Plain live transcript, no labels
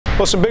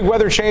Well, some big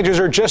weather changes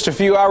are just a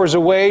few hours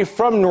away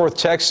from North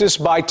Texas.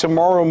 By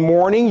tomorrow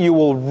morning, you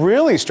will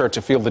really start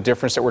to feel the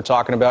difference that we're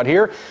talking about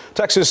here.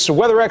 Texas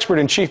weather expert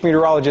and chief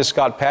meteorologist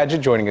Scott Padgett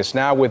joining us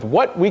now with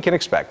what we can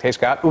expect. Hey,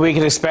 Scott. We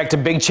can expect a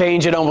big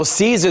change in almost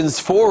seasons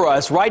for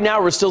us. Right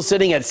now, we're still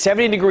sitting at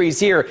 70 degrees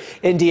here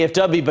in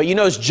DFW, but you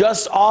know it's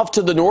just off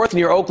to the north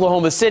near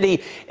Oklahoma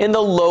City in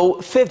the low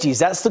 50s.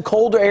 That's the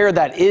colder air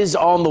that is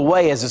on the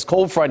way as this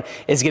cold front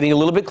is getting a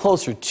little bit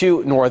closer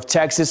to North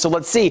Texas. So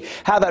let's see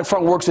how that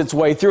front works its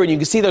way through. And you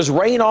can see there's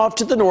rain off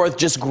to the north,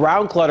 just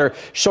ground clutter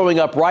showing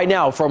up right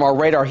now from our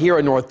radar here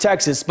in North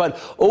Texas.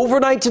 But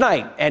overnight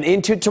tonight and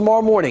into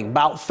tomorrow morning,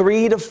 about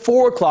 3 to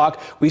 4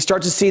 o'clock, we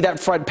start to see that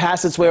front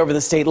pass its way over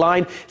the state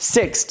line.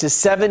 6 to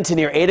 7 to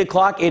near 8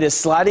 o'clock, it is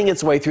sliding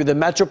its way through the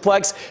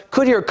Metroplex.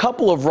 Could hear a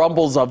couple of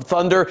rumbles of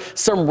thunder.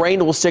 Some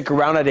rain will stick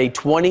around at a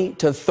 20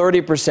 to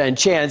 30%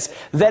 chance.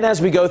 Then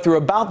as we go through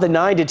about the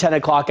 9 to 10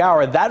 o'clock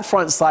hour, that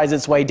front slides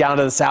its way down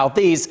to the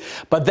southeast.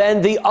 But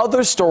then the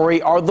other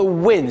story are the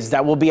winds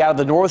that will be out of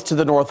the north to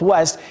the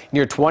northwest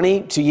near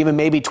 20 to even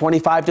maybe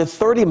 25 to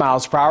 30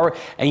 miles per hour.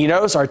 And you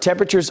notice our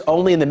temperatures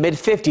only in the mid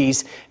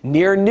 50s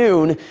near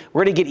noon.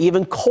 We're going to get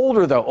even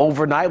colder though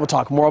overnight. We'll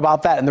talk more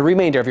about that in the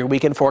remainder of your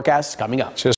weekend forecast coming up.